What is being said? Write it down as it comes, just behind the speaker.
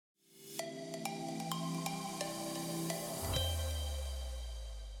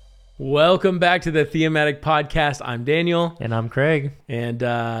Welcome back to the Thematic Podcast. I'm Daniel. And I'm Craig. And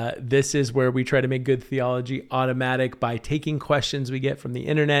this is where we try to make good theology automatic by taking questions we get from the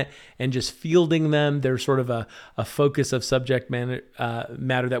internet and just fielding them. They're sort of a focus of subject matter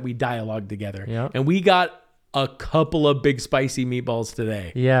that we dialogue together. Yep. And we got a couple of big spicy meatballs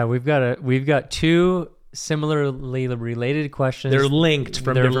today. Yeah, we've got two similarly related questions. They're linked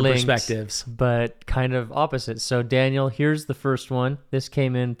from different perspectives, but kind of opposite. So Daniel, here's the first one. This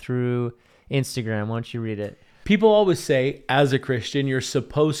came in through Instagram. Why don't you read it? People always say, as a Christian, you're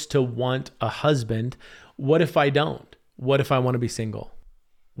supposed to want a husband. What if I don't? What if I want to be single?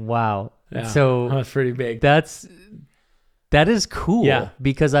 Wow. Yeah, so that's pretty big. That is cool. Yeah.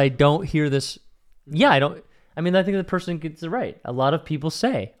 Because I don't hear this. Yeah, I think the person gets it right. A lot of people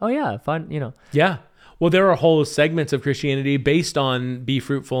say, oh yeah, fine, Yeah. Well, there are whole segments of Christianity based on be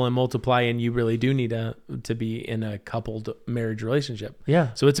fruitful and multiply, and you really do need to be in a coupled marriage relationship.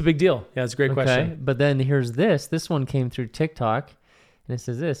 Yeah. So it's a big deal. Yeah, it's a great question. But then here's this. This one came through TikTok, and it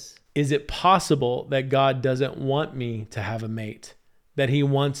says this. Is it possible that God doesn't want me to have a mate, that he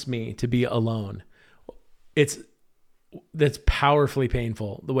wants me to be alone? That's powerfully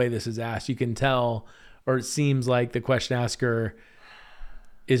painful, the way this is asked. You can tell, or it seems like the question asker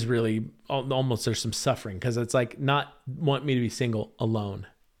is really almost, there's some suffering because it's like not want me to be single alone.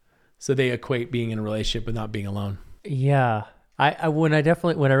 So they equate being in a relationship with not being alone. Yeah. When I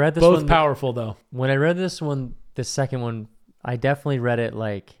read this both one, powerful though. When I read this one, the second one, I definitely read it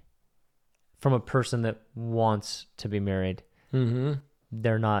like from a person that wants to be married. Mm-hmm.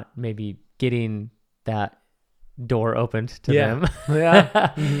 They're not maybe getting that door opened to them.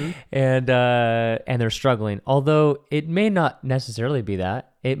 Yeah. Mm-hmm. And they're struggling. Although it may not necessarily be that.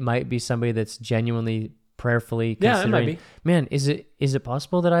 It might be somebody that's genuinely prayerfully considering, it might be. Man, is it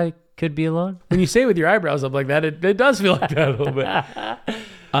possible that I could be alone? When you say it with your eyebrows up like that, it does feel like that a little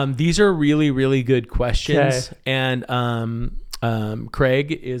bit. These are really, really good questions. Okay. And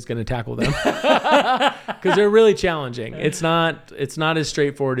Craig is going to tackle them because they're really challenging. It's not as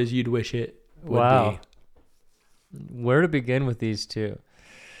straightforward as you'd wish it would be. Where to begin with these two?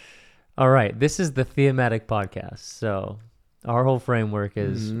 All right, this is the Thematic Podcast. So our whole framework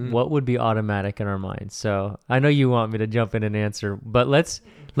is what would be automatic in our minds. So I know you want me to jump in and answer, but let's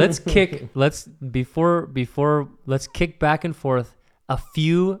kick back and forth a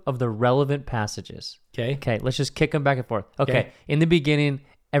few of the relevant passages. Okay, let's just kick them back and forth. Okay. In the beginning,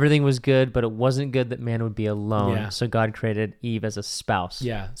 everything was good, but it wasn't good that man would be alone. Yeah. So God created Eve as a spouse.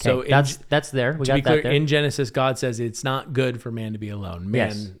 Yeah. Okay. So that's there. We got that there. In Genesis, God says it's not good for man to be alone.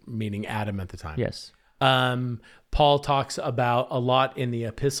 Man, meaning Adam at the time. Yes. Paul talks about a lot in the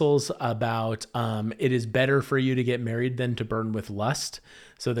epistles about it is better for you to get married than to burn with lust.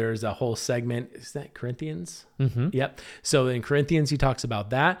 So there's a whole segment. Is that Corinthians? Mm-hmm. Yep. So in Corinthians, he talks about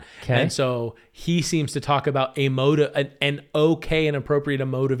that. Okay. And so he seems to talk about an okay and appropriate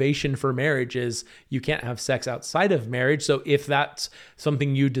motivation for marriage is you can't have sex outside of marriage. So if that's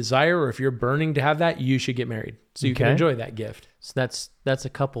something you desire, or if you're burning to have that, you should get married so you can enjoy that gift. So that's a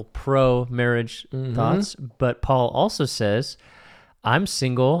couple pro-marriage thoughts. But Paul also says, I'm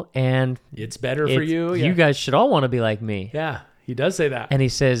single and it's better for you. You guys should all want to be like me. Yeah. He does say that. And he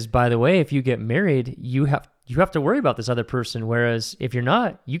says, by the way, if you get married, you have to worry about this other person. Whereas if you're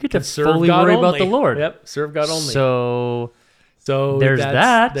not, you get to fully worry about the Lord. Yep. Serve God only. So there's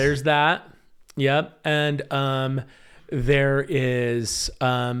that. There's that. Yep. And there is,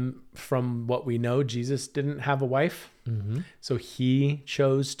 from what we know, Jesus didn't have a wife. Mm-hmm. So he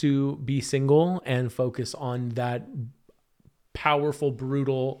chose to be single and focus on that powerful,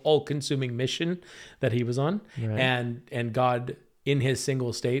 brutal, all-consuming mission that he was on. Right. And God, in his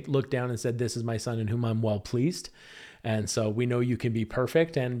single state, looked down and said, this is my son in whom I'm well pleased. And so we know you can be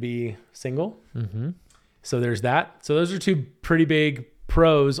perfect and be single. Mm-hmm. So there's that. So those are two pretty big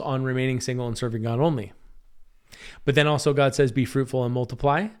pros on remaining single and serving God only. But then also God says, be fruitful and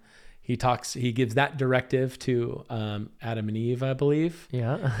multiply. He gives that directive to Adam and Eve, I believe.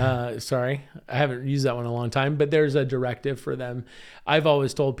 Yeah. Sorry, I haven't used that one in a long time, but there's a directive for them. I've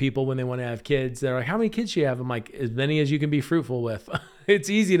always told people when they want to have kids, they're like, how many kids do you have? I'm like, as many as you can be fruitful with. It's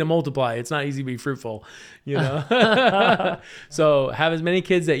easy to multiply. It's not easy to be fruitful, So have as many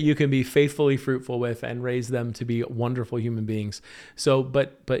kids that you can be faithfully fruitful with and raise them to be wonderful human beings. So,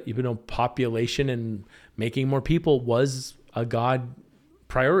 but population and making more people was a God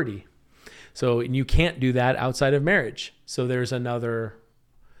priority. So, and you can't do that outside of marriage. So there's another,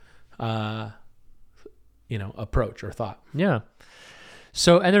 approach or thought. Yeah.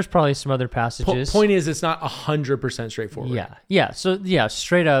 So, and there's probably some other passages. Point is, it's not 100% straightforward. Yeah. Yeah. So, yeah,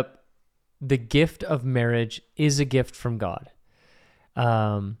 straight up, the gift of marriage is a gift from God.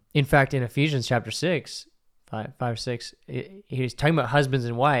 In fact, in Ephesians chapter 6, 5, 6, he's talking about husbands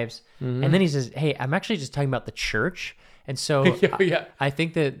and wives. Mm-hmm. And then he says, hey, I'm actually just talking about the church. And so I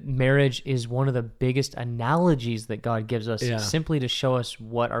think that marriage is one of the biggest analogies that God gives us simply to show us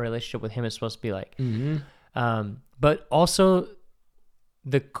what our relationship with him is supposed to be like. Mm-hmm. But also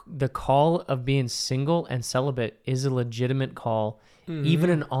the call of being single and celibate is a legitimate call, even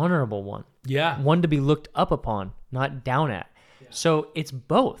an honorable one. Yeah. One to be looked up upon, not down at. Yeah. So it's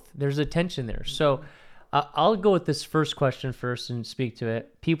both. There's a tension there. So I'll go with this first question first and speak to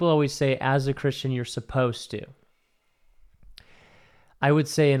it. People always say, as a Christian, you're supposed to. I would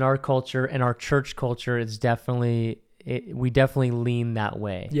say in our culture and our church culture, we definitely lean that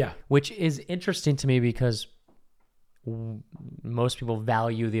way. Yeah. Which is interesting to me because most people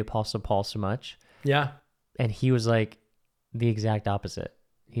value the Apostle Paul so much. Yeah. And he was like the exact opposite.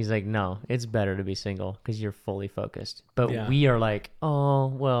 He's like, no, it's better to be single because you're fully focused. But we are like, oh,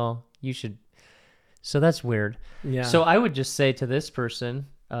 well, you should. So that's weird. Yeah. So I would just say to this person,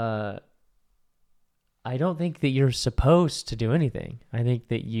 I don't think that you're supposed to do anything. I think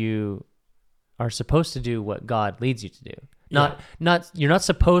that you are supposed to do what God leads you to do. You're not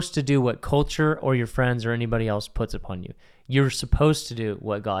supposed to do what culture or your friends or anybody else puts upon you. You're supposed to do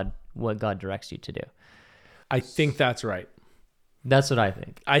what God directs you to do. I think that's right. That's what I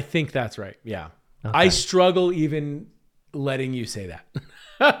think. I think that's right. Yeah. Okay. I struggle even letting you say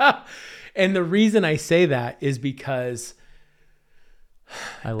that. And the reason I say that is because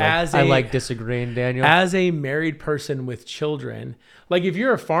I like disagreeing, Daniel. As a married person with children, like if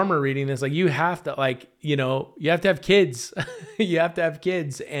you're a farmer reading this, like you have to you have to have kids. You have to have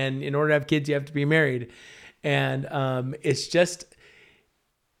kids. And in order to have kids, you have to be married. And it's just,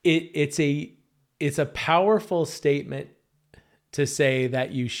 it's a powerful statement to say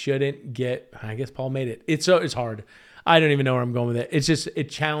that you shouldn't get, I guess Paul made it. It's hard. I don't even know where I'm going with it. It's just, it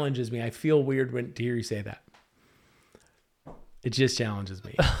challenges me. I feel weird to hear you say that. It just challenges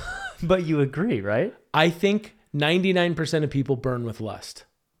me. But you agree, right? I think 99% of people burn with lust.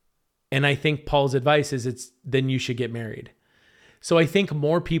 And I think Paul's advice is then you should get married. So I think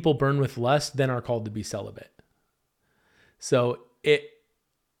more people burn with lust than are called to be celibate. So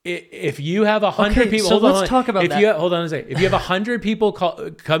if you have 100 people, so let's talk about that. Hold on a second. If you have 100 people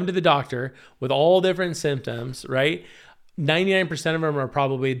come to the doctor with all different symptoms, right? 99% of them are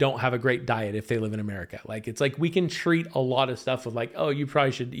probably don't have a great diet if they live in America. Like, it's like we can treat a lot of stuff with like, oh, you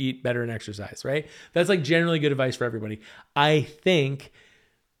probably should eat better and exercise, right? That's like generally good advice for everybody. I think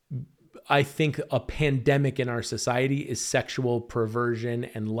a pandemic in our society is sexual perversion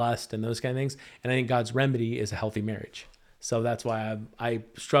and lust and those kind of things. And I think God's remedy is a healthy marriage. So that's why I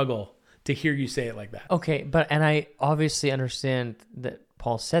struggle to hear you say it like that. Okay, and I obviously understand that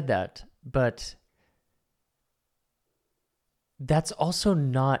Paul said that, but that's also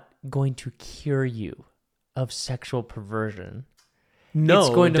not going to cure you of sexual perversion. No,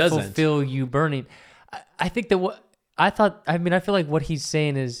 it's going to doesn't. fulfill you burning. I think that I feel like what he's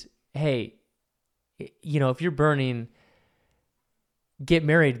saying is, hey, if you're burning, get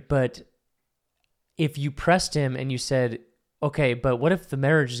married. But if you pressed him and you said, okay, but what if the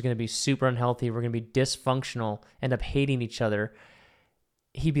marriage is going to be super unhealthy? We're going to be dysfunctional, end up hating each other.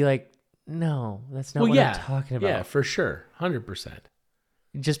 He'd be like, no, that's not what I'm talking about. Yeah, for sure. 100%.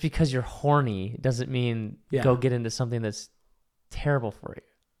 Just because you're horny doesn't mean go get into something that's terrible for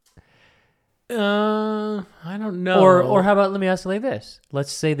you. I don't know. Or how about, let me ask you like this.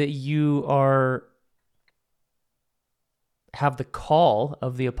 Let's say that you have the call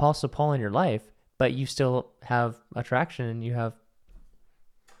of the Apostle Paul in your life, but you still have attraction and you have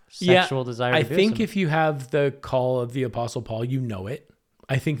sexual desire. I think if you have the call of the Apostle Paul, you know it.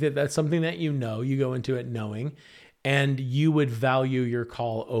 I think that that's something that you go into it knowing, and you would value your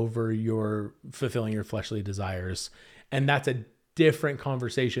call over your fulfilling your fleshly desires. And that's a different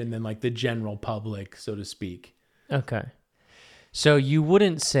conversation than like the general public, so to speak. Okay. So you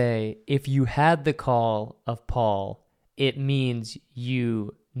wouldn't say if you had the call of Paul, it means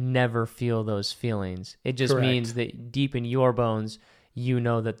you never feel those feelings. It just means that deep in your bones, you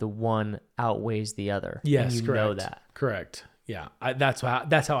know that the one outweighs the other. Yes, and you correct. know that. Correct. Yeah, that's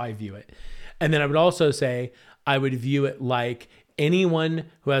how I view it. And then I would also say I would view it like anyone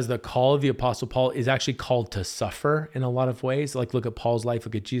who has the call of the Apostle Paul is actually called to suffer in a lot of ways. Like look at Paul's life,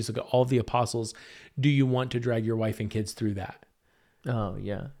 look at Jesus, look at all the apostles. Do you want to drag your wife and kids through that? Oh,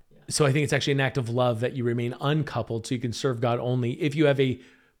 yeah. So I think it's actually an act of love that you remain uncoupled so you can serve God only if you have a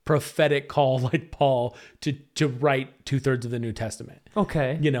prophetic call like Paul to write 2/3 of the New Testament.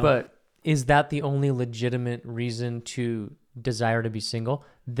 Okay. You know, but is that the only legitimate reason to desire to be single.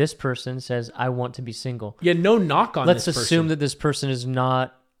 This person says, I want to be single. Yeah, no knock on Let's this person. assume that this person is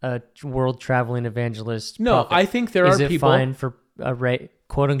not a world traveling evangelist. No, prophet. I think there is are it people. fine for a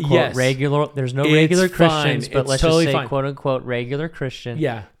quote unquote Yes. regular? There's no It's regular fine. Christians, but It's let's totally just say fine. quote unquote regular Christian.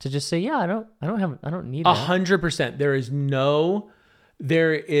 Yeah, To just say, yeah, I don't need that. 100%. There is no,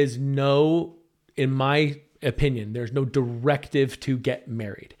 in my opinion, there's no directive to get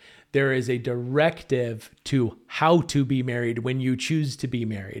married. There is a directive to how to be married when you choose to be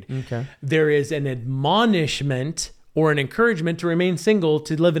married. Okay. There is an admonishment or an encouragement to remain single,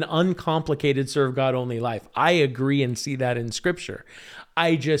 to live an uncomplicated, serve God only life. I agree and see that in scripture.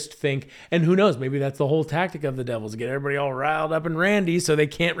 I just think, and who knows, maybe that's the whole tactic of the devil, is get everybody all riled up and randy so they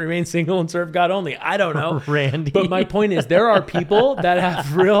can't remain single and serve God only. I don't know. Randy. But my point is, there are people that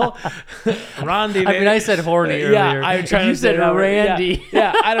have real Randy. I mean, I said horny earlier. Yeah, I'm trying you to say said that word. Randy.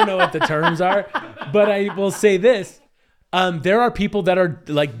 Yeah, I don't know what the terms are, but I will say this. There are people that are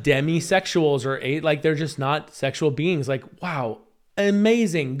like demisexuals or like they're just not sexual beings. Like, wow,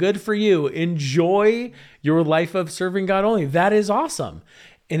 amazing. Good for you. Enjoy your life of serving God only. That is awesome.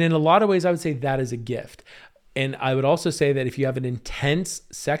 And in a lot of ways, I would say that is a gift. And I would also say that if you have an intense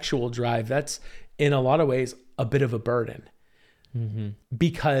sexual drive, that's in a lot of ways a bit of a burden.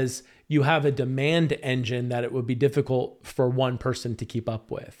 Because you have a demand engine that it would be difficult for one person to keep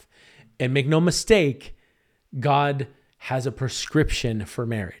up with. And make no mistake, God has a prescription for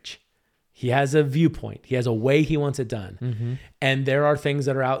marriage. He has a viewpoint. He has a way he wants it done. And there are things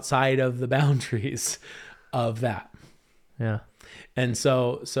that are outside of the boundaries of that. Yeah. And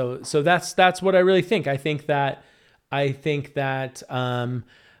so that's what I really think. I think that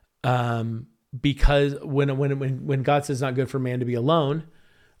because when God says it's not good for man to be alone,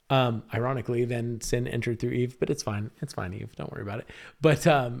 ironically, then sin entered through Eve, but it's fine. It's fine, Eve. Don't worry about it. But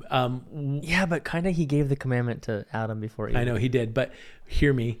Yeah, but kind of he gave the commandment to Adam before Eve. I know he did, but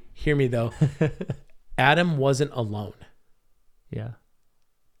hear me though. Adam wasn't alone. Yeah.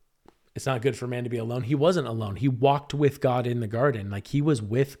 It's not good for man to be alone. He wasn't alone. He walked with God in the garden. Like, he was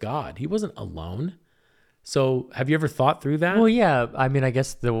with God. He wasn't alone. So have you ever thought through that? Well, yeah. I mean, I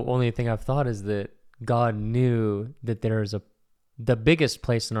guess the only thing I've thought is that God knew that there's the biggest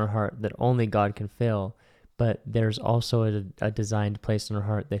place in our heart that only God can fill, but there's also a designed place in our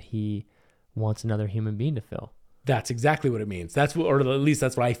heart that he wants another human being to fill. That's exactly what it means. Or at least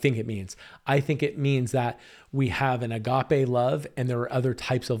that's what I think it means. I think it means that we have an agape love, and there are other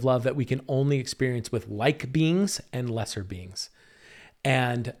types of love that we can only experience with like beings and lesser beings.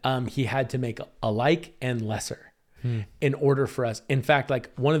 And he had to make a like and lesser in order for us. In fact,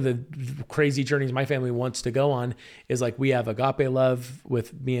 like, one of the crazy journeys my family wants to go on is, like, we have agape love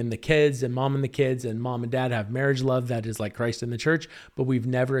with me and the kids, and mom and the kids, and mom and dad have marriage love that is like Christ in the church, but we've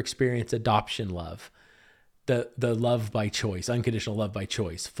never experienced adoption love. The love by choice, unconditional love by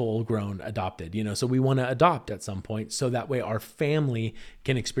choice, full grown adopted, so we want to adopt at some point, so that way our family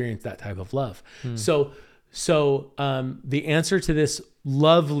can experience that type of love. So the answer to this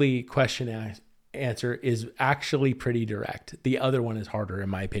lovely question answer is actually pretty direct. The other one is harder, in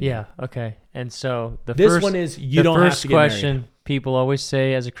my opinion. Yeah. Okay. And so This one is, you don't have to get question married. people always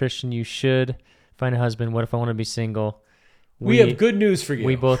say as a Christian, you should find a husband. What if I want to be single? We have good news for you.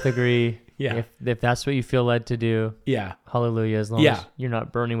 We both agree. Yeah. If that's what you feel led to do, Yeah. hallelujah, as long Yeah. as you're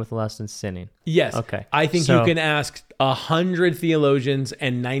not burning with lust and sinning. Yes. Okay. I think So- you can ask 100 theologians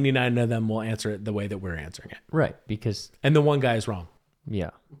and 99 of them will answer it the way that we're answering it. Right. Because, And the one guy is wrong.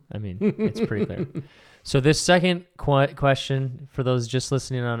 yeah, I mean, it's pretty clear. So this second question, for those just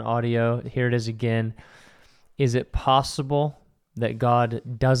listening on audio, here it is again. Is it possible that God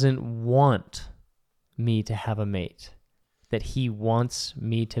doesn't want me to have a mate? That he wants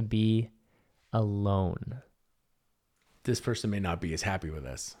me to be alone? This person may not be as happy with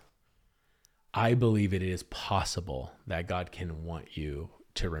us. I believe it is possible that God can want you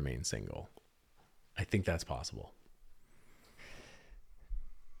to remain single. I think that's possible.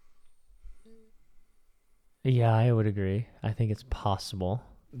 Yeah, I would agree. I think it's possible.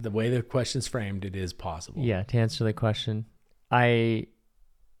 The way the question's framed, it is possible. Yeah, to answer the question,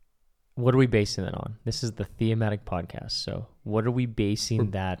 what are we basing that on? This is the Thematic podcast. So what are we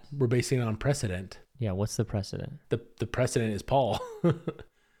basing that? We're basing it on precedent. Yeah, what's the precedent? The precedent is Paul.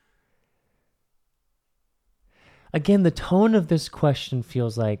 Again, the tone of this question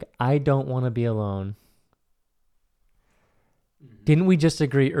feels like, I don't want to be alone. Didn't we just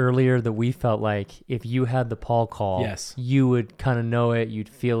agree earlier that we felt like if you had the Paul call, Yes. you would kind of know it, you'd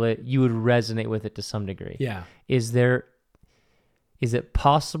feel it, you would resonate with it to some degree? Yeah. Is it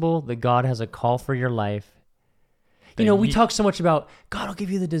possible that God has a call for your life? We talk so much about God will give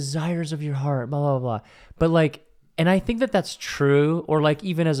you the desires of your heart, blah, blah, blah. But like And I think that that's true. Or like,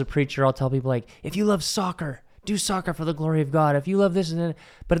 even as a preacher, I'll tell people like, if you love soccer, do soccer for the glory of God. If you love this and that.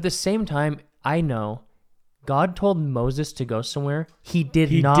 But at the same time, I know God told Moses to go somewhere. He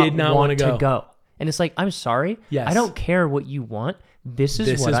did not want to go. And it's like, I'm sorry. Yes. I don't care what you want. This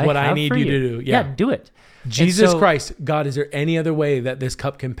is what I need you to do. Yeah, do it. Jesus Christ, God, is there any other way that this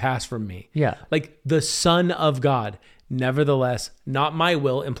cup can pass from me? Yeah. Like the Son of God, nevertheless, not my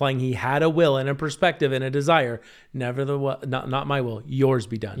will, implying he had a will and a perspective and a desire. Nevertheless, not my will, yours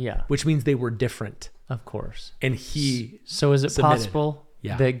be done. Yeah. Which means they were different. Of course. And he So is it submitted. possible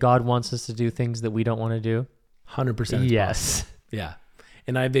Yeah. that God wants us to do things that we don't want to do? 100% Yes. possible. Yeah.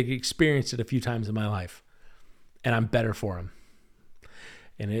 And I've experienced it a few times in my life, and I'm better for him.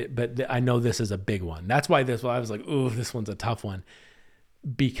 But I know this is a big one. That's why I was like, ooh, this one's a tough one,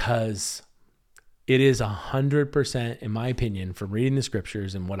 because it is 100%, in my opinion, from reading the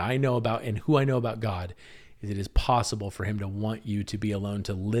scriptures and what I know about and who I know about God, is it is possible for him to want you to be alone,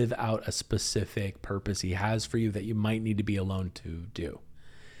 to live out a specific purpose he has for you that you might need to be alone to do.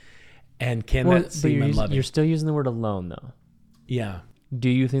 And that seem unloving? You're still using the word alone, though. Yeah. Do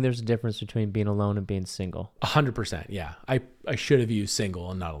you think there's a difference between being alone and being single? 100%. Yeah. I should have used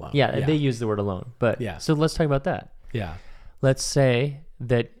single and not alone. Yeah, they use the word alone. But yeah. So let's talk about that. Yeah. Let's say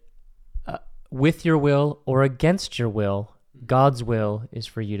that with your will or against your will, God's will is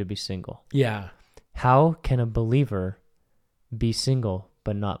for you to be single. Yeah. How can a believer be single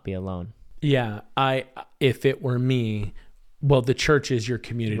but not be alone? Yeah. If it were me, well, the church is your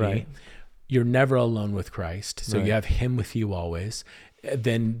community. Right. You're never alone with Christ. So you have him with you always.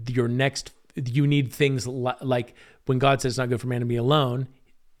 Then you need things like when God says it's not good for man to be alone,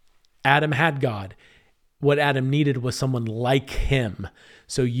 Adam had God. What Adam needed was someone like him.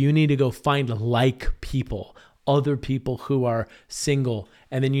 So you need to go find like people, other people who are single.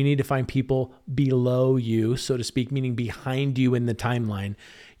 And then you need to find people below you, so to speak, meaning behind you in the timeline.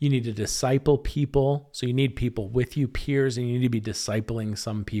 You need to disciple people. So you need people with you, peers, and you need to be discipling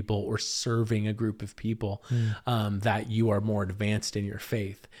some people or serving a group of people that you are more advanced in your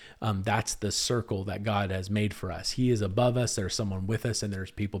faith. That's the circle that God has made for us. He is above us. There's someone with us, and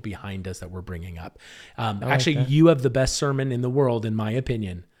there's people behind us that we're bringing up. Actually, you have the best sermon in the world, in my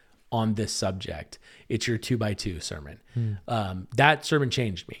opinion, on this subject. It's your 2x2 sermon. That sermon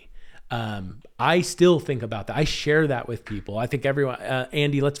changed me. I still think about that. I share that with people. I think everyone,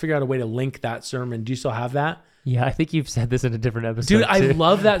 Andy, let's figure out a way to link that sermon. Do you still have that? Yeah, I think you've said this in a different episode. Dude, I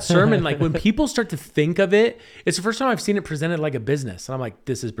love that sermon. Like when people start to think of it, it's the first time I've seen it presented like a business. And I'm like,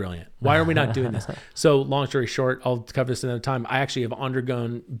 this is brilliant. Why are we not doing this? So long story short, I'll cover this another time. I actually have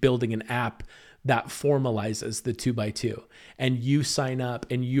undergone building an app that formalizes the 2x2, and you sign up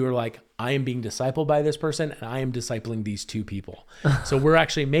and you're like, I am being discipled by this person and I am discipling these two people. So we're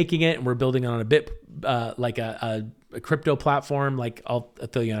actually making it and we're building on a bit like a crypto platform. Like I'll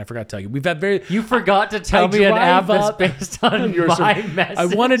tell you, and I forgot to tell you, we've had You forgot to tell me an app that's based on your message. I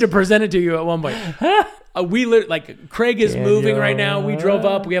wanted to present it to you at one point. We like Craig is moving right now. We drove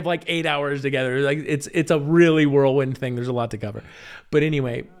up. We have like 8 hours together. Like it's a really whirlwind thing. There's a lot to cover. But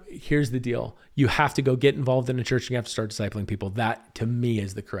anyway, here's the deal. You have to go get involved in a church and you have to start discipling people. That to me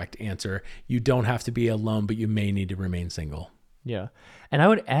is the correct answer. You don't have to be alone, but you may need to remain single. Yeah. And I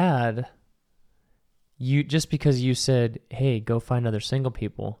would add, just because you said, hey, go find other single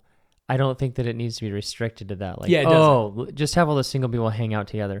people, I don't think that it needs to be restricted to that. Like, just have all the single people hang out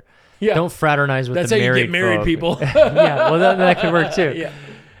together. Yeah. Don't fraternize with the married folk. That's how you get married people. Yeah. Well, that could work too. Yeah.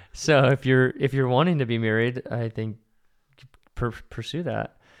 So if you're wanting to be married, I think pursue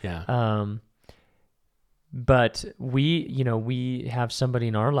that. Yeah. But we have somebody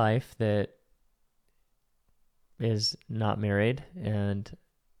in our life that is not married and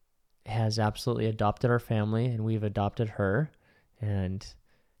has absolutely adopted our family, and we've adopted her, and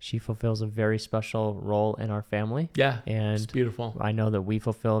she fulfills a very special role in our family. Yeah. And it's beautiful. I know that we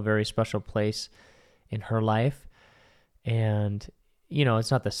fulfill a very special place in her life. And,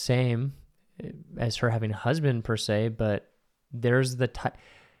 it's not the same as her having a husband per se, but there's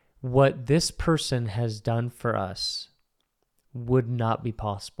what this person has done for us would not be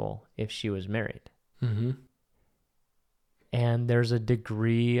possible if she was married. Mm-hmm. And there's a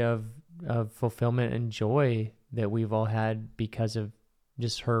degree of fulfillment and joy that we've all had because of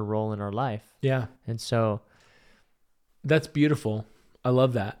just her role in our life. Yeah. And so that's beautiful. I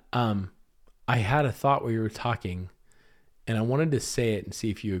love that. I had a thought while you were talking, and I wanted to say it and see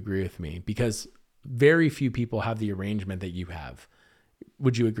if you agree with me, because very few people have the arrangement that you have.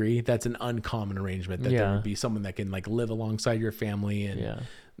 Would you agree? That's an uncommon arrangement, that there would be someone that can like live alongside your family and,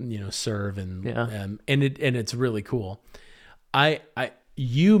 serve and it's really cool.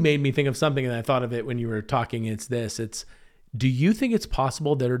 you made me think of something, and I thought of it when you were talking. Do you think it's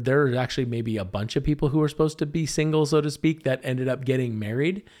possible that there are actually maybe a bunch of people who were supposed to be single, so to speak, that ended up getting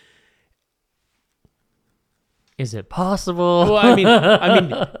married? Is it possible? Well, I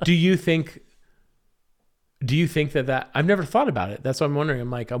mean, do you think that I've never thought about it. That's what I'm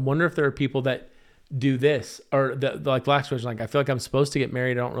wondering. I wonder if there are people that do this, or like last question, like, I feel like I'm supposed to get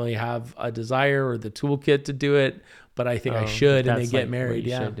married. I don't really have a desire or the toolkit to do it, but I think I should, and they get married.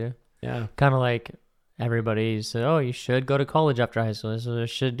 Yeah. Yeah. Kind of like everybody said, oh, you should go to college after high school. That's what I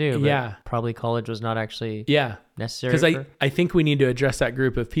should do. But probably college was not actually necessary. Because I think we need to address that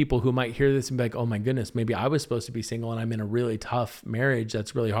group of people who might hear this and be like, oh my goodness, maybe I was supposed to be single and I'm in a really tough marriage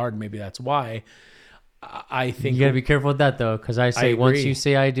that's really hard. Maybe that's why. I think you gotta be careful with that though, because I say once you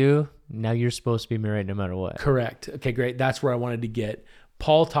say I do, now you're supposed to be married no matter what. Correct. Okay, great. That's where I wanted to get.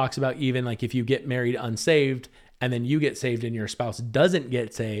 Paul talks about even like if you get married unsaved and then you get saved and your spouse doesn't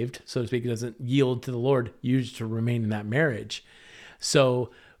get saved, so to speak, doesn't yield to the Lord, you just to remain in that marriage.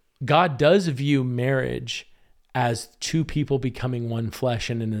 So God does view marriage as two people becoming one flesh,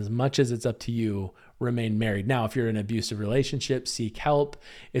 and in as much as it's up to you, remain married. Now, if you're in an abusive relationship, seek help.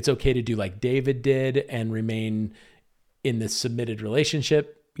 It's okay to do like David did and remain in this submitted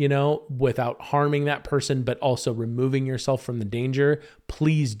relationship, without harming that person, but also removing yourself from the danger.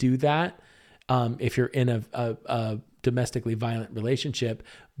 Please do that if you're in a domestically violent relationship.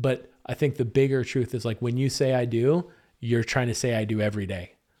 But I think the bigger truth is like when you say I do, you're trying to say I do every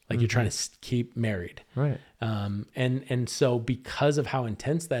day. Like you're trying to keep married. Right. And so because of how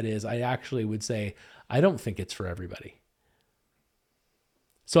intense that is, I actually would say, I don't think it's for everybody.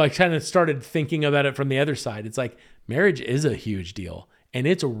 So I kind of started thinking about it from the other side. It's like marriage is a huge deal and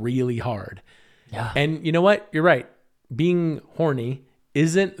it's really hard. Yeah. And you know what? You're right. Being horny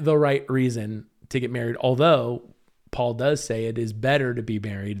isn't the right reason to get married. Although Paul does say it is better to be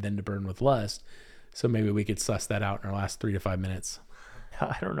married than to burn with lust. So maybe we could suss that out in our last 3 to 5 minutes.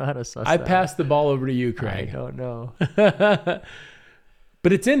 I don't know how to suss I that. passed the ball over to you, Craig. I don't know.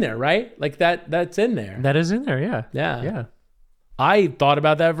 But it's in there, right? Like that's in there. That is in there, yeah. Yeah. Yeah. I thought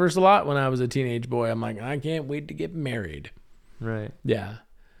about that verse a lot when I was a teenage boy. I'm like, I can't wait to get married. Right. Yeah.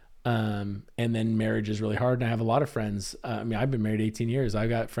 And then marriage is really hard. And I have a lot of friends. I've been married 18 years. I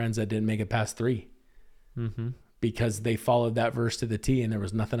got friends that didn't make it past 3 because they followed that verse to the T and there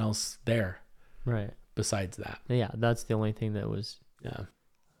was nothing else there. Right. Besides that. Yeah. That's the only thing that was,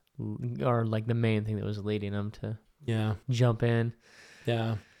 or like the main thing that was leading them to jump in.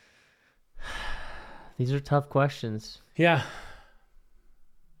 Yeah. These are tough questions. Yeah.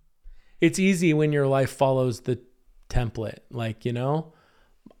 It's easy when your life follows the template. Like,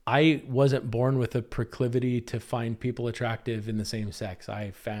 I wasn't born with a proclivity to find people attractive in the same sex.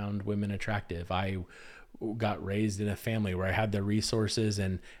 I found women attractive. I got raised in a family where I had the resources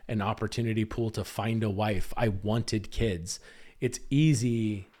and an opportunity pool to find a wife. I wanted kids. It's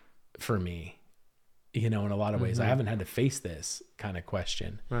easy for me, in a lot of ways. I haven't had to face this kind of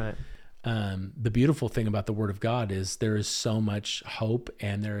question. Right. The beautiful thing about the Word of God is there is so much hope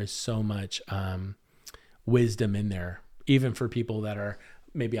and there is so much wisdom in there, even for people that are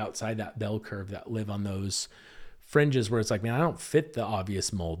maybe outside that bell curve, that live on those fringes where it's like, man, I don't fit the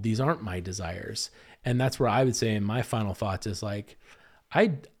obvious mold. These aren't my desires. And that's where I would say in my final thoughts is like,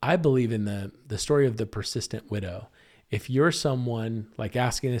 I believe in the story of the persistent widow. If you're someone like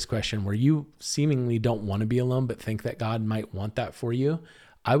asking this question where you seemingly don't want to be alone, but think that God might want that for you,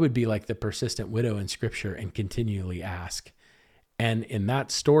 I would be like the persistent widow in Scripture and continually ask. And in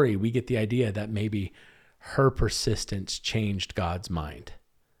that story, we get the idea that maybe her persistence changed God's mind.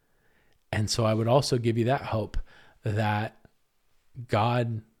 And so I would also give you that hope that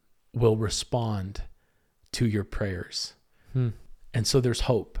God will respond to your prayers. And so there's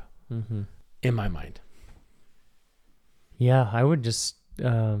hope in my mind. Yeah, I would just,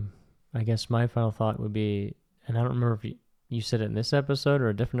 I guess my final thought would be, and I don't remember if you said it in this episode or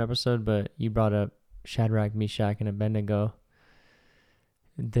a different episode, but you brought up Shadrach, Meshach, and Abednego.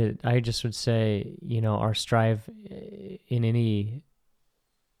 That I just would say, our strive in any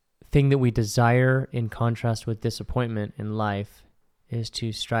thing that we desire in contrast with disappointment in life is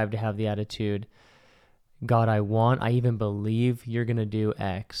to strive to have the attitude, God, I even believe you're going to do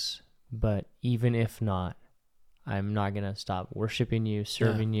X, but even if not, I'm not going to stop worshiping you,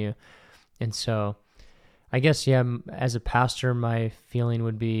 serving you. And so I guess, as a pastor, my feeling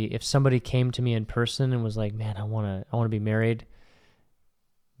would be if somebody came to me in person and was like, man, I want to be married,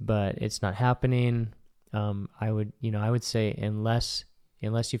 but it's not happening. I would say, unless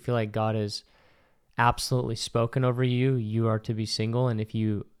you feel like God has absolutely spoken over you, you are to be single. And if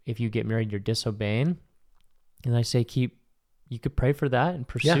you get married, you're disobeying. And I say, keep you could pray for that and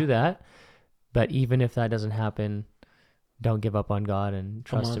pursue that. But even if that doesn't happen, don't give up on God and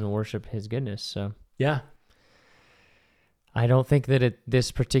trust him and worship his goodness. So yeah. I don't think that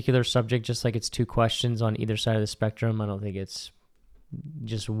this particular subject, just like it's two questions on either side of the spectrum, I don't think it's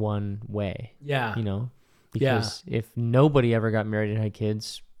just one way. Yeah. You know, because if nobody ever got married and had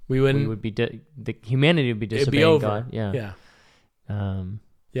kids, we would be, the humanity would be disobeying God. Yeah. Yeah.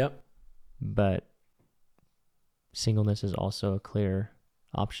 Yep. But singleness is also a clear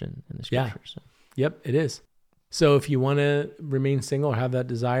option in the scripture. So. Yep, it is. So if you want to remain single or have that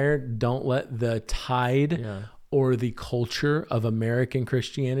desire, don't let the tide or the culture of American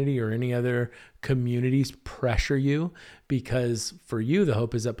Christianity or any other communities pressure you, because for you, the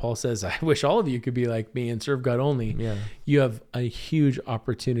hope is that Paul says, I wish all of you could be like me and serve God only. Yeah. You have a huge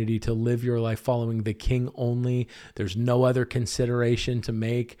opportunity to live your life following the King only. There's no other consideration to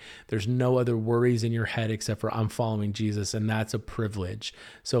make. There's no other worries in your head except for I'm following Jesus, and that's a privilege.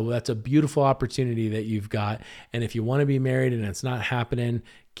 So that's a beautiful opportunity that you've got. And if you want to be married and it's not happening,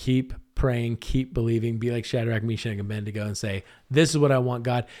 keep praying, keep believing, be like Shadrach, Meshach, and Abednego and say, this is what I want,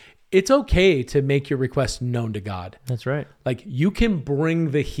 God. It's okay to make your request known to God. That's right. Like, you can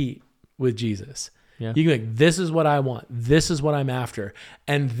bring the heat with Jesus. Yeah. You can be like, this is what I want. This is what I'm after.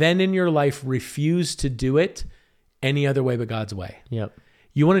 And then in your life, refuse to do it any other way but God's way. Yep.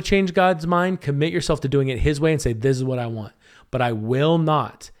 You want to change God's mind, commit yourself to doing it his way and say, this is what I want. But I will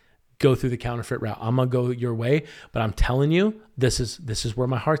not go through the counterfeit route. I'm going to go your way, but I'm telling you, this is where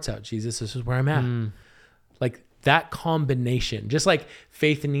my heart's at, Jesus. This is where I'm at. Like, that combination, just like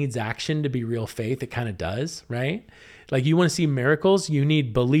faith needs action to be real faith, it kind of does, right? Like, you want to see miracles, you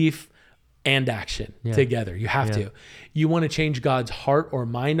need belief and action together. You have to. You want to change God's heart or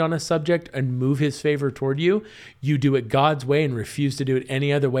mind on a subject and move his favor toward you, you do it God's way and refuse to do it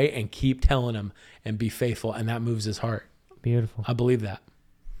any other way and keep telling him and be faithful, and that moves his heart. Beautiful. I believe that.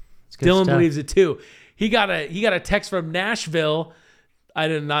 Dylan believes it too. He got a text from Nashville. I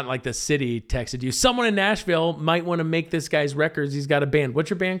did not like the city texted you. Someone in Nashville might want to make this guy's records. He's got a band. What's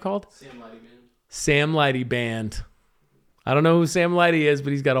your band called? Sam Lighty Band. Sam Lighty Band. I don't know who Sam Lighty is,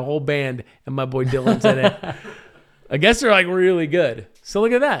 but he's got a whole band, and my boy Dylan's in it. I guess they're like really good. So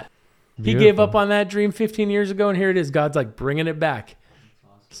look at that. Beautiful. He gave up on that dream 15 years ago, and here it is. God's like bringing it back.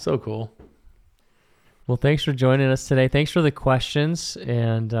 Awesome. So cool. Well, thanks for joining us today. Thanks for the questions,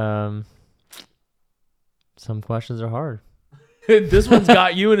 and some questions are hard. This one's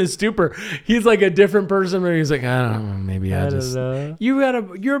got you in a stupor. He's like a different person where he's like, I don't know, maybe I just don't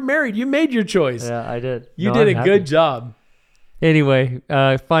know. You're married. You made your choice. Yeah, I did. You did a good job. Anyway,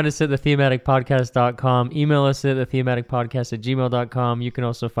 find us at thethematicpodcast.com. Email us at thethematicpodcast@gmail.com. You can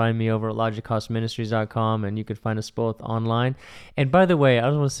also find me over at logicostministries.com, and you can find us both online. And by the way, I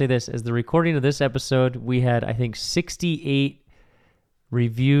just want to say this. As the recording of this episode, we had, I think, 68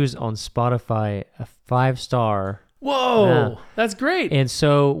 reviews on Spotify, a 5-star. Whoa, that's great. And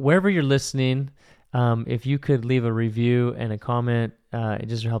so wherever you're listening, if you could leave a review and a comment, it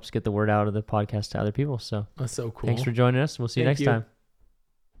just helps get the word out of the podcast to other people. So that's so cool. Thanks for joining us. We'll see you next time.